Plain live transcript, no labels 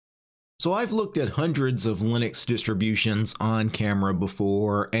So I've looked at hundreds of Linux distributions on camera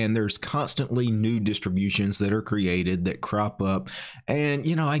before, and there's constantly new distributions that are created that crop up. And,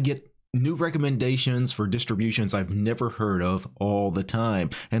 I get new recommendations for distributions I've never heard of all the time.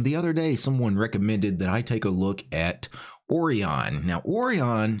 And the other day, someone recommended that I take a look at Oreon. Now,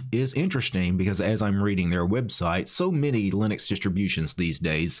 Oreon is interesting because as I'm reading their website, so many Linux distributions these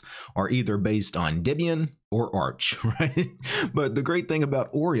days are either based on Debian or Arch, right? But the great thing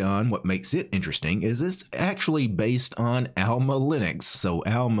about Oreon, what makes it interesting, is it's actually based on Alma Linux. So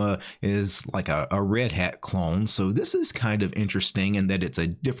Alma is like a Red Hat clone. So this is kind of interesting in that it's a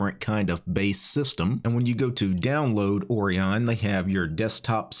different kind of base system. And when you go to download Oreon, they have your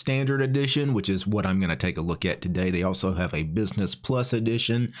desktop standard edition, which is what I'm going to take a look at today. They also have a Business Plus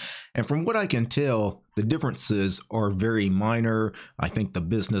edition. And from what I can tell, the differences are very minor. I think the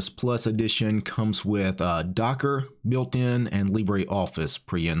Business Plus edition comes with Docker built in and LibreOffice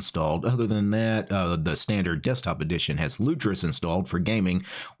pre-installed. Other than that, the standard desktop edition has Lutris installed for gaming,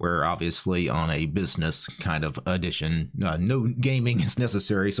 where obviously on a business kind of edition, no gaming is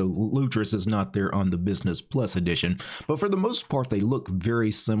necessary, so Lutris is not there on the Business Plus edition. But for the most part, they look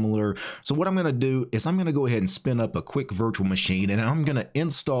very similar. So what I'm going to do is I'm going to go ahead and spin up a quick virtual machine, and I'm going to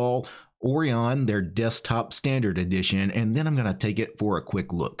install Oreon, their desktop standard edition, and then I'm going to take it for a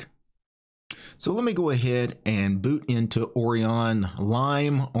quick look. So let me go ahead and boot into Oreon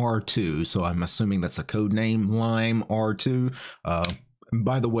Lime R2. So I'm assuming that's a code name, Lime R2.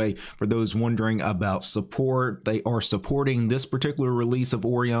 By the way, for those wondering about support, they are supporting this particular release of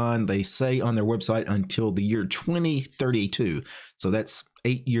Oreon. They say on their website until the year 2032. So that's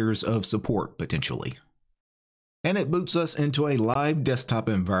 8 years of support potentially. And it boots us into a live desktop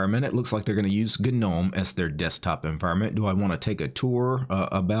environment. It looks like they're going to use GNOME as their desktop environment. Do I want to take a tour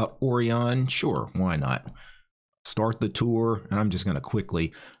about Oreon? Sure, why not? Start the tour, and I'm just going to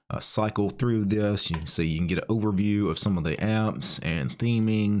quickly cycle through this so you can get an overview of some of the apps and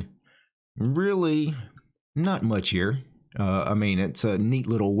theming. Really, not much here. I mean, it's a neat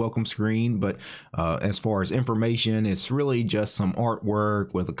little welcome screen, but as far as information, it's really just some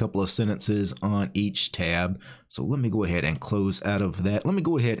artwork with a couple of sentences on each tab. So let me go ahead and close out of that. Let me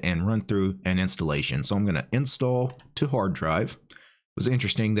go ahead and run through an installation. So I'm going to install to hard drive. It was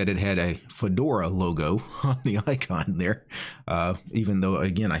interesting that it had a Fedora logo on the icon there, even though,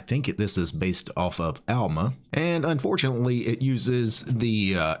 again, I think this is based off of Alma. And unfortunately, it uses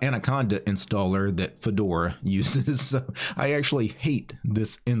the Anaconda installer that Fedora uses. So I actually hate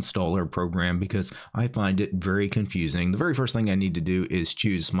this installer program because I find it very confusing. The very first thing I need to do is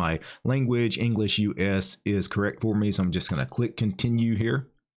choose my language. English US is correct for me, so I'm just going to click continue here.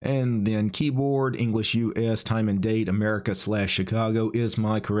 And then keyboard, English US, time and date, America/Chicago is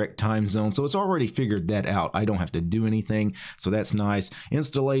my correct time zone. So it's already figured that out. I don't have to do anything. So that's nice.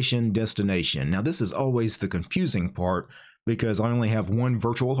 Installation, destination. Now this is always the confusing part because I only have one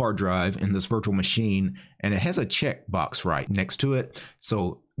virtual hard drive in this virtual machine, and it has a checkbox right next to it.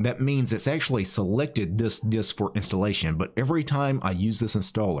 So that means it's actually selected this disk for installation, but every time I use this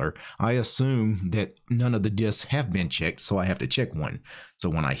installer, I assume that none of the disks have been checked, so I have to check one. So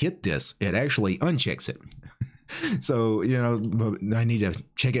when I hit this, it actually unchecks it. So, I need to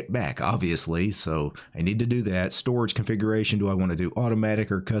check it back, obviously. So I need to do that. Storage configuration. Do I want to do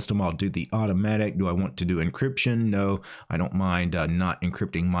automatic or custom? I'll do the automatic. Do I want to do encryption? No, I don't mind not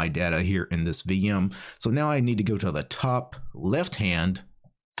encrypting my data here in this VM. So now I need to go to the top left-hand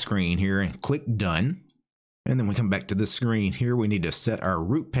screen here and click done. And then we come back to this screen here. We need to set our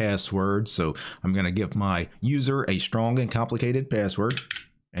root password. So I'm going to give my user a strong and complicated password,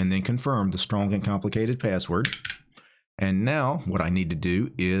 and then confirm the strong and complicated password. And now what I need to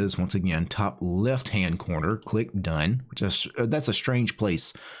do is, once again, top left-hand corner, click done, which is, that's a strange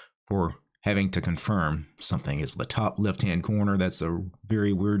place for having to confirm something. It's the top left-hand corner. That's a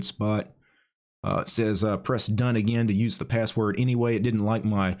very weird spot. It says press done again to use the password anyway. It didn't like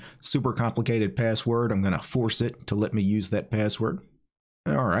my super complicated password. I'm going to force it to let me use that password.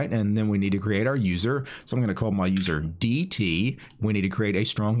 All right, and then we need to create our user. So I'm going to call my user DT. We need to create a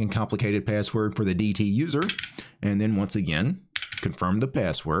strong and complicated password for the DT user. And then once again, confirm the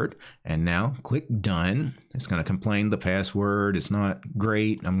password. And now click done. It's going to complain the password is not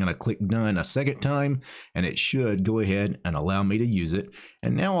great. I'm going to click done a second time, and it should go ahead and allow me to use it.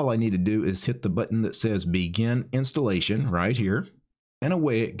 And now all I need to do is hit the button that says begin installation right here. And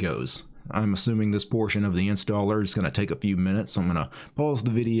away it goes. I'm assuming this portion of the installer is going to take a few minutes. So I'm going to pause the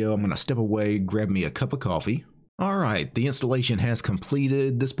video. I'm going to step away, grab me a cup of coffee. All right, the installation has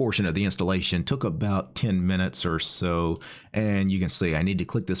completed. This portion of the installation took about 10 minutes or so, and you can see I need to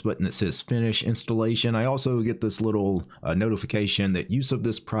click this button that says Finish Installation. I also get this little notification that use of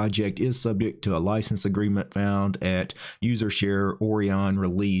this project is subject to a license agreement found at user share Oreon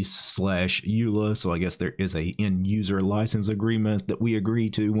release /EULA. So I guess there is a end user license agreement that we agree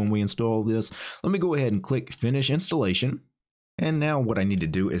to when we install this. Let me go ahead and click Finish Installation. And now what I need to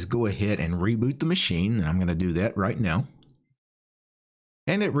do is go ahead and reboot the machine, and I'm going to do that right now.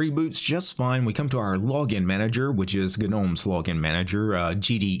 And it reboots just fine. We come to our login manager, which is GNOME's login manager,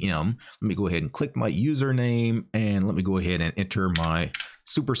 GDM. Let me go ahead and click my username, and let me go ahead and enter my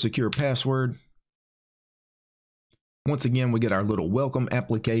super secure password. Once again, we get our little welcome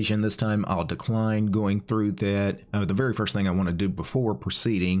application. This time I'll decline going through that. The very first thing I want to do before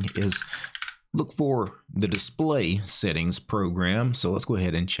proceeding is look for the display settings program. So let's go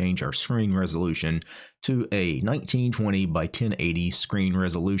ahead and change our screen resolution to a 1920 by 1080 screen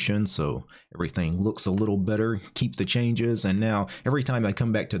resolution, so everything looks a little better. Keep the changes, and now every time I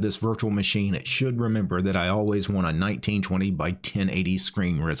come back to this virtual machine, it should remember that I always want a 1920 by 1080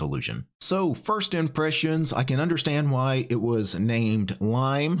 screen resolution. So first impressions, I can understand why it was named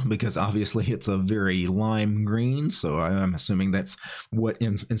Lime, because obviously it's a very lime green, so I'm assuming that's what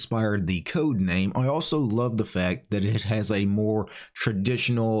inspired the code name. I also love the fact that it has a more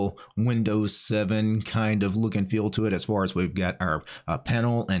traditional Windows 7 kind of look and feel to it, as far as we've got our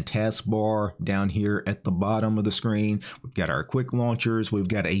panel and taskbar down here at the bottom of the screen. We've got our quick launchers. We've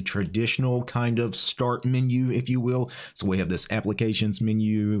got a traditional kind of start menu, if you will. So we have this applications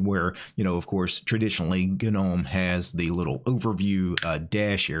menu where, you know, of course, traditionally GNOME has the little overview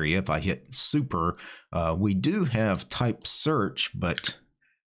dash area. If I hit super, we do have type search, but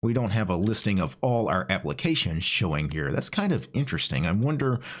we don't have a listing of all our applications showing here. That's kind of interesting. I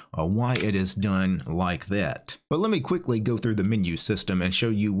wonder why it is done like that. But let me quickly go through the menu system and show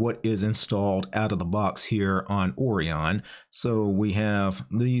you what is installed out of the box here on Oreon. So we have,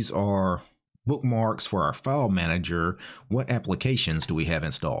 these are bookmarks for our file manager. What applications do we have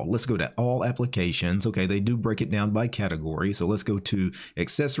installed? Let's go to all applications. Okay, they do break it down by category. So let's go to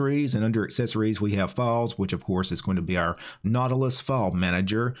accessories, and under accessories we have files, which of course is going to be our Nautilus file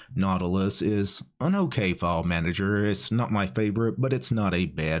manager. Nautilus is an okay file manager. It's not my favorite, but it's not a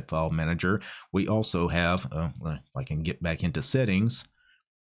bad file manager. We also have, if I can get back into settings,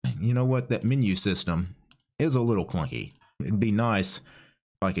 you know what, that menu system is a little clunky. It'd be nice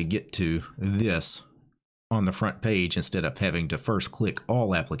I could get to this on the front page instead of having to first click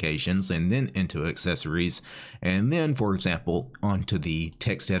all applications and then into accessories, and then, for example, onto the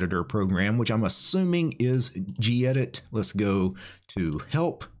text editor program, which I'm assuming is gedit. Let's go to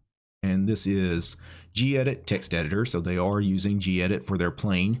help, and this is gedit text editor, so they are using gedit for their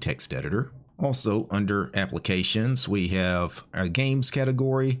plain text editor. Also, under applications, we have a games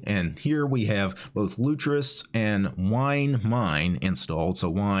category, and here we have both Lutris and Wine Mine installed.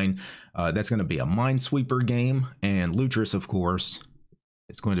 So Wine, that's going to be a Minesweeper game, and Lutris, of course,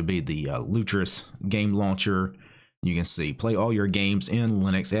 it's going to be the Lutris game launcher. You can see, play all your games in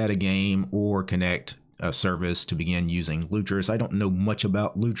Linux, add a game, or connect a service to begin using Lutris. I don't know much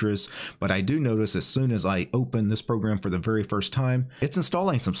about Lutris, but I do notice as soon as I open this program for the very first time, it's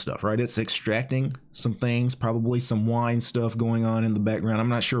installing some stuff, right? It's extracting some things, probably some wine stuff going on in the background. I'm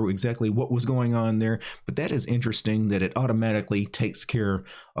not sure exactly what was going on there, but that is interesting that it automatically takes care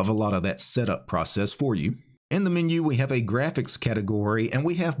of a lot of that setup process for you. In the menu, we have a graphics category, and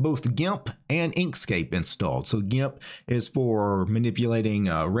we have both GIMP and Inkscape installed. So GIMP is for manipulating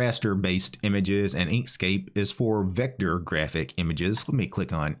raster-based images, and Inkscape is for vector graphic images. Let me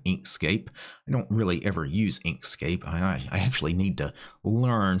click on Inkscape. I don't really ever use Inkscape. I actually need to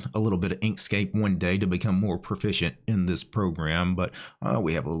learn a little bit of Inkscape one day to become more proficient in this program, but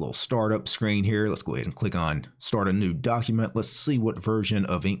we have a little startup screen here. Let's go ahead and click on Start a New Document. Let's see what version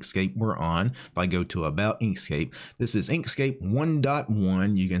of Inkscape we're on. If I go to About Inkscape, this is Inkscape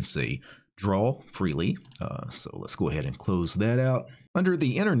 1.1. You can see draw freely. So let's go ahead and close that out. Under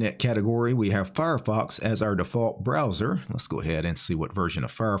the Internet category, we have Firefox as our default browser. Let's go ahead and see what version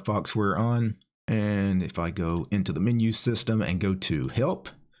of Firefox we're on. And if I go into the menu system and go to Help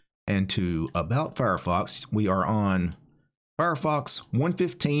and to About Firefox, we are on Firefox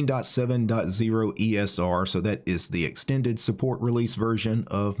 115.7.0 ESR, so that is the extended support release version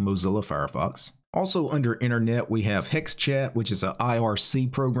of Mozilla Firefox. Also under Internet, we have HexChat, which is an IRC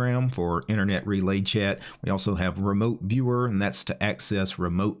program for Internet Relay Chat. We also have Remote Viewer, and that's to access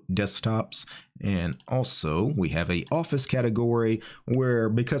remote desktops. And also we have a Office category where,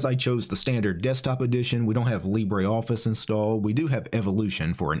 because I chose the standard desktop edition, we don't have LibreOffice installed. We do have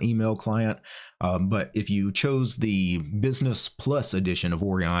Evolution for an email client. But if you chose the Business Plus edition of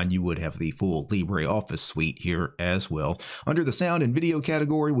Oreon, you would have the full LibreOffice suite here as well. Under the sound and video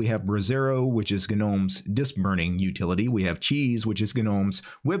category, we have Brasero, which is GNOME's disk burning utility. We have Cheese, which is GNOME's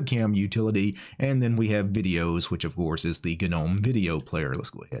webcam utility. And then we have Videos, which of course is the GNOME video player. Let's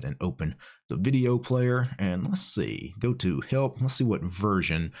go ahead and open the video player and let's see, go to help. Let's see what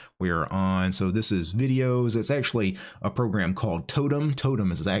version we're on. So this is Videos. It's actually a program called Totem.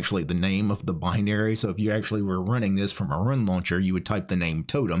 Totem is actually the name of the binary. So if you actually were running this from a run launcher, you would type the name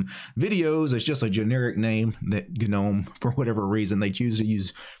Totem. Videos is just a generic name that GNOME, for whatever reason, they choose to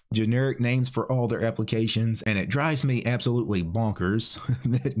use generic names for all their applications. And it drives me absolutely bonkers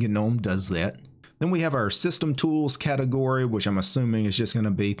that GNOME does that. Then we have our System Tools category, which I'm assuming is just going to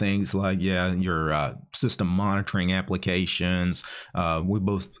be things like, your system monitoring applications. We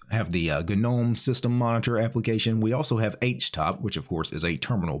both have the GNOME System Monitor application. We also have HTOP, which of course is a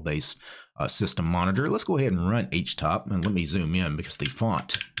terminal-based system monitor. Let's go ahead and run HTOP, and let me zoom in because the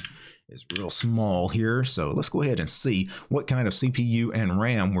font is real small here. So let's go ahead and see what kind of CPU and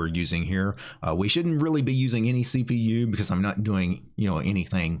RAM we're using here. We shouldn't really be using any CPU because I'm not doing,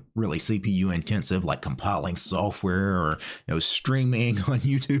 anything really CPU intensive like compiling software or, streaming on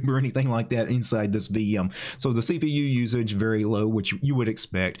YouTube or anything like that inside this VM. So the CPU usage very low, which you would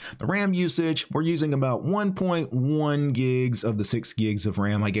expect. The RAM usage, we're using about 1.1 gigs of the 6 gigs of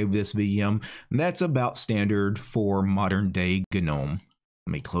RAM I gave this VM. And that's about standard for modern day GNOME.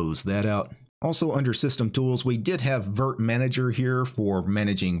 Let me close that out. Also under System Tools, we did have Virt Manager here for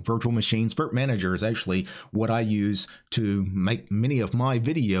managing virtual machines. Virt Manager is actually what I use to make many of my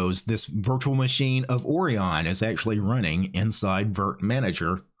videos. This virtual machine of Oreon is actually running inside Virt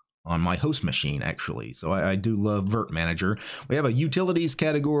Manager on my host machine, actually. So I do love Virt Manager. We have a utilities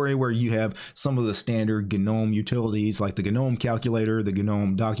category where you have some of the standard GNOME utilities like the GNOME Calculator, the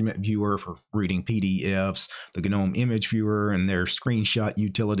GNOME Document Viewer for reading PDFs, the GNOME Image Viewer, and their screenshot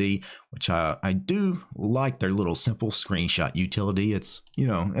utility, which I do like their little simple screenshot utility. It's,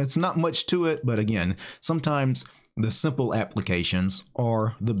 it's not much to it, but again, sometimes the simple applications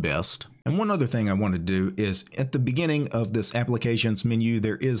are the best. And one other thing I want to do is at the beginning of this applications menu,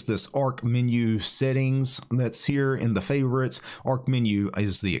 there is this Arc menu settings that's here in the favorites. Arc menu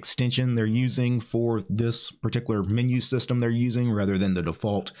is the extension they're using for this particular menu system they're using rather than the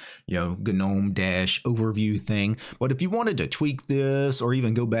default, GNOME dash overview thing. But if you wanted to tweak this or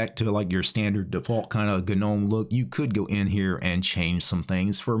even go back to like your standard default kind of GNOME look, you could go in here and change some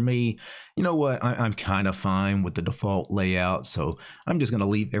things. For me, you know what, I'm kind of fine with the default layout, so I'm just going to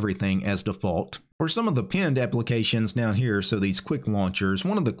leave everything as default. For some of the pinned applications down here, so these quick launchers,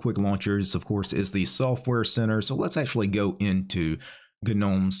 one of the quick launchers, of course, is the Software Center. So let's actually go into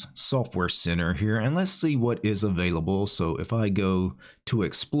GNOME's Software Center here and let's see what is available. So if I go to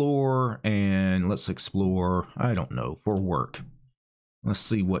Explore and let's explore, I don't know, for work. Let's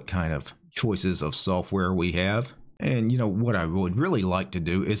see what kind of choices of software we have. And what I would really like to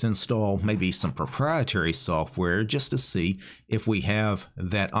do is install maybe some proprietary software just to see if we have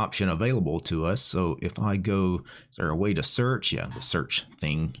that option available to us. So if I go, is there a way to search? Yeah, the search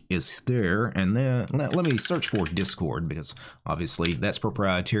thing is there. And then let me search for Discord because obviously that's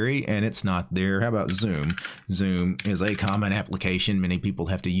proprietary and it's not there. How about Zoom? Zoom is a common application many people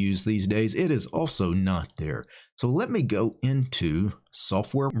have to use these days. It is also not there. So let me go into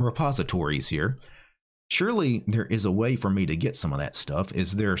software repositories here. Surely there is a way for me to get some of that stuff.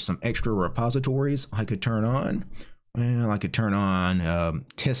 Is there some extra repositories I could turn on? Well, I could turn on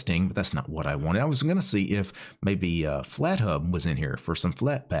testing, but that's not what I wanted. I was going to see if maybe FlatHub was in here for some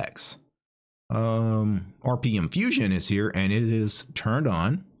Flatpaks. RPM Fusion is here and it is turned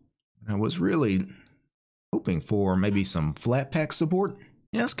on. I was really hoping for maybe some Flatpak support.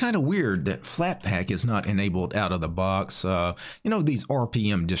 Yeah, it's kind of weird that Flatpak is not enabled out of the box. These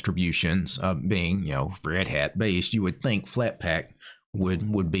RPM distributions being, Red Hat based, you would think Flatpak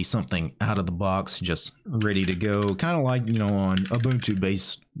would be something out of the box, just ready to go. Kind of like, on Ubuntu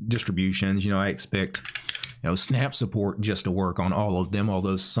based distributions, I expect, snap support just to work on all of them,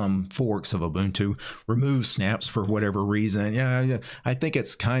 although some forks of Ubuntu remove snaps for whatever reason. Yeah, I think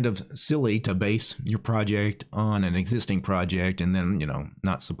it's kind of silly to base your project on an existing project and then,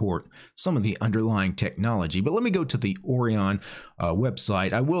 not support some of the underlying technology. But let me go to the Oreon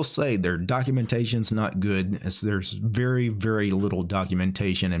website. I will say their documentation's not good, as there's very, very little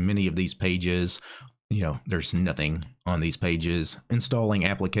documentation in many of these pages. There's nothing on these pages. Installing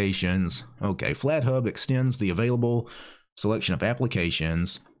applications. Okay, FlatHub extends the available selection of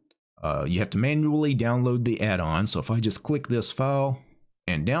applications. You have to manually download the add-on. So if I just click this file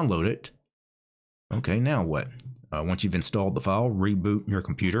and download it, okay, now what? Once you've installed the file, reboot your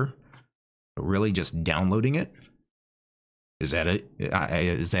computer. Really just downloading it? Is that it?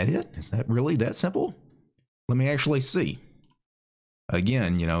 Is that it? Is that really that simple? Let me actually see.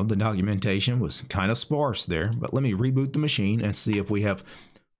 Again, you know, the documentation was kind of sparse there, but let me reboot the machine and see if we have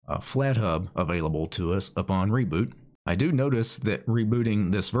a FlatHub available to us upon reboot. I do notice that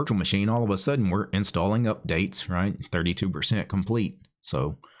rebooting this virtual machine, all of a sudden we're installing updates, right? 32% complete.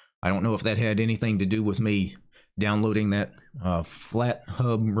 So I don't know if that had anything to do with me downloading that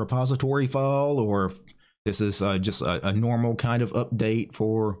FlatHub repository file, or if this is just a normal kind of update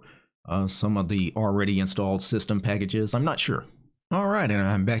for some of the already installed system packages. I'm not sure. All right, and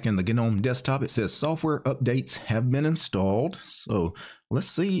I'm back in the GNOME desktop. It says software updates have been installed. So let's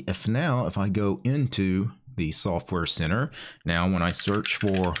see if now, if I go into the Software Center, now when I search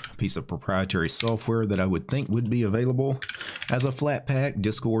for a piece of proprietary software that I would think would be available as a Flatpak,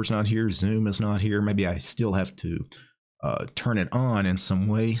 Discord's not here, Zoom is not here. Maybe I still have to turn it on in some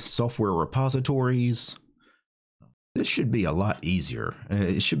way. Software repositories. This should be a lot easier.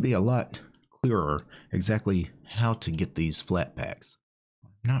 It should be a lot clearer exactly how to get these Flatpaks.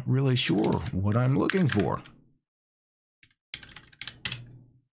 Not really sure what I'm looking for.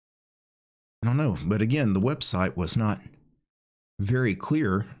 I don't know, but again, the website was not very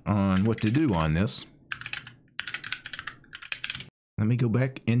clear on what to do on this. Let me go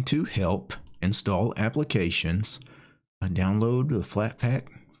back into Help, Install Applications, download the Flatpak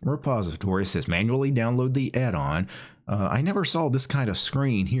repository. It says manually download the add-on. I never saw this kind of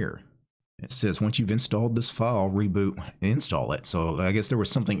screen here. It says once you've installed this file, reboot, install it. So I guess there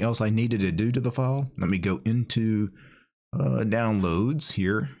was something else I needed to do to the file. Let me go into downloads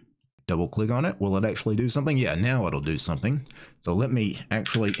here. Double click on it. Will it actually do something? Yeah, now it'll do something. So let me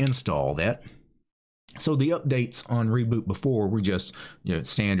actually install that. So the updates on reboot before were just, you know,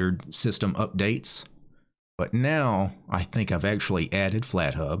 standard system updates. But now I think I've actually added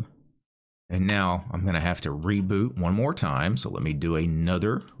FlatHub. And now I'm going to have to reboot one more time. So let me do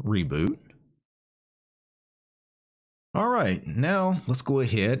another reboot. All right, now let's go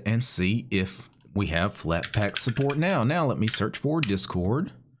ahead and see if we have Flatpak support now. Now let me search for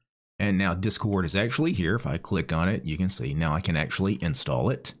Discord. And now Discord is actually here. If I click on it, you can see now I can actually install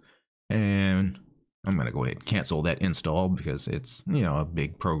it. And I'm going to go ahead and cancel that install because it's, you know, a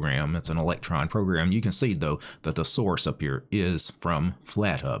big program. It's an Electron program. You can see, though, that the source up here is from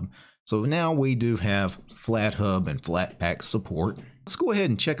FlatHub. So now we do have FlatHub and Flatpak support. Let's go ahead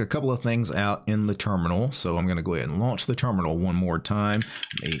and check a couple of things out in the terminal. So I'm going to go ahead and launch the terminal one more time.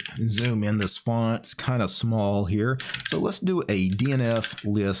 Let me zoom in this font. It's kind of small here. So let's do a DNF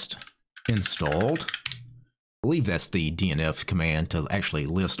list installed. I believe that's the DNF command to actually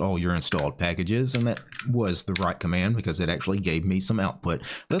list all your installed packages, and that was the right command because it actually gave me some output.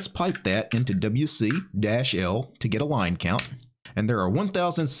 Let's pipe that into WC-L to get a line count. And there are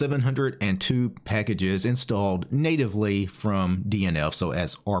 1,702 packages installed natively from DNF, so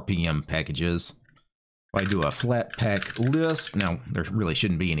as RPM packages. If I do a Flatpak list, now there really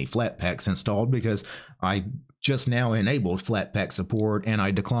shouldn't be any Flatpaks installed because I just now enabled Flatpak support and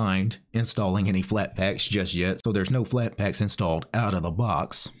I declined installing any Flatpaks just yet. So there's no Flatpaks installed out of the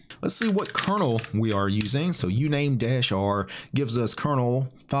box. Let's see what kernel we are using. So uname-r gives us kernel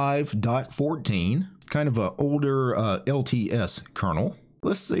 5.14, kind of an older LTS kernel.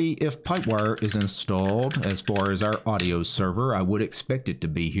 Let's see if Pipewire is installed as far as our audio server. I would expect it to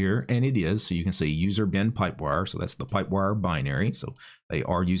be here, and it is. So you can see user bin Pipewire. So that's the Pipewire binary. So they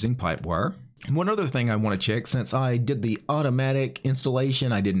are using Pipewire. And one other thing I want to check, since I did the automatic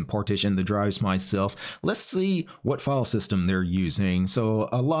installation, I didn't partition the drives myself. Let's see what file system they're using. So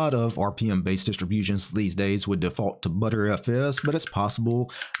a lot of RPM-based distributions these days would default to Btrfs, but it's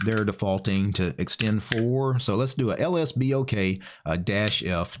possible they're defaulting to Extend4. So let's do a lsbok-f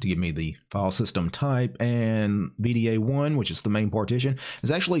to give me the file system type, and VDA1, which is the main partition, is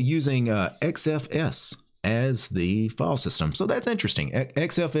actually using XFS as the file system. So that's interesting.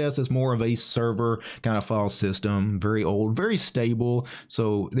 XFS is more of a server kind of file system, very old, very stable.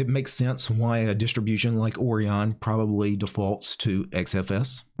 So it makes sense why a distribution like Oreon probably defaults to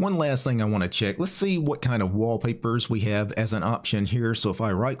XFS. One last thing I want to check. Let's see what kind of wallpapers we have as an option here. So if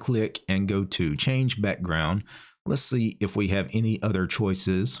I right click and go to change background, let's see if we have any other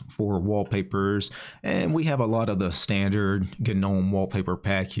choices for wallpapers. And we have a lot of the standard GNOME wallpaper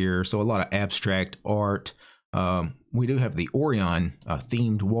pack here. So a lot of abstract art. We do have the Oreon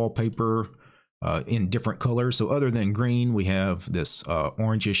themed wallpaper. in different colors. So other than green, we have this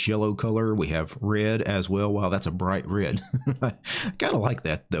orangish yellow color. We have red as well. Wow, that's a bright red. I kind of like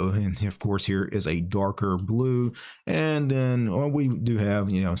that though. And of course, here is a darker blue. And then we do have,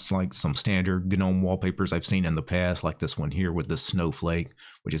 it's like some standard GNOME wallpapers I've seen in the past, like this one here with the snowflake,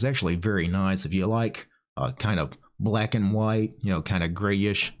 which is actually very nice. If you like kind of black and white, kind of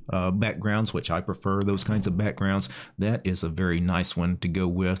grayish backgrounds, which I prefer those kinds of backgrounds, that is a very nice one to go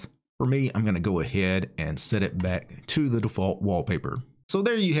with. For me, I'm going to go ahead and set it back to the default wallpaper. So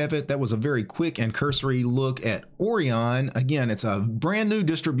there you have it. That was a very quick and cursory look at Oreon. Again, it's a brand new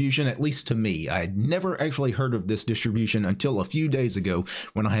distribution, at least to me. I had never actually heard of this distribution until a few days ago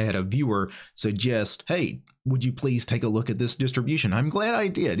when I had a viewer suggest, hey, would you please take a look at this distribution? I'm glad I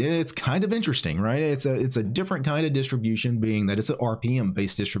did. It's kind of interesting, right? It's a different kind of distribution, being that it's an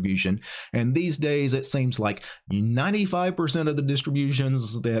RPM-based distribution. And these days, it seems like 95% of the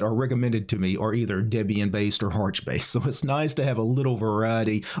distributions that are recommended to me are either Debian-based or Arch-based. So it's nice to have a little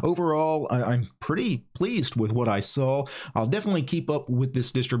variety. Overall, I'm pretty pleased with what I saw. I'll definitely keep up with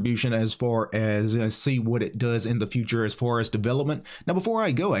this distribution as far as see what it does in the future as far as development. Now, before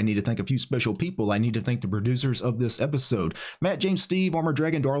I go, I need to thank a few special people. I need to thank the producers of this episode: Matt, James, Steve, Armor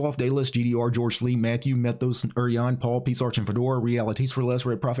Dragon, Darloff, Dayless, GDR, George Lee, Matthew, Methos, Urion, Paul, Peace Arch and Fedora, Realities for Less,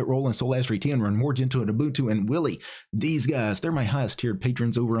 Red Prophet, Roland, Solastri, Tianrun, More Gento, and Ubuntu, and Willie. These guys, they're my highest tiered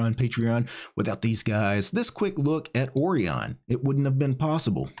patrons over on Patreon. Without these guys, this quick look at Oreon, it wouldn't have been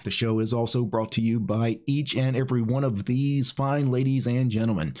possible. The show is also brought to you by each and every one of these fine ladies and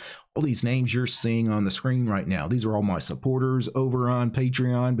gentlemen. All these names you're seeing on the screen right now, these are all my supporters over on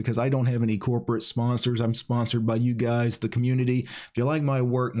Patreon, because I don't have any corporate sponsors. I'm sponsored by you guys, the community. If you like my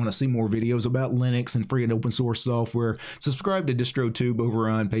work, want to see more videos about Linux and free and open source software, subscribe to DistroTube over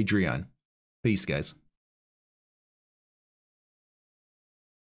on Patreon. Peace, guys.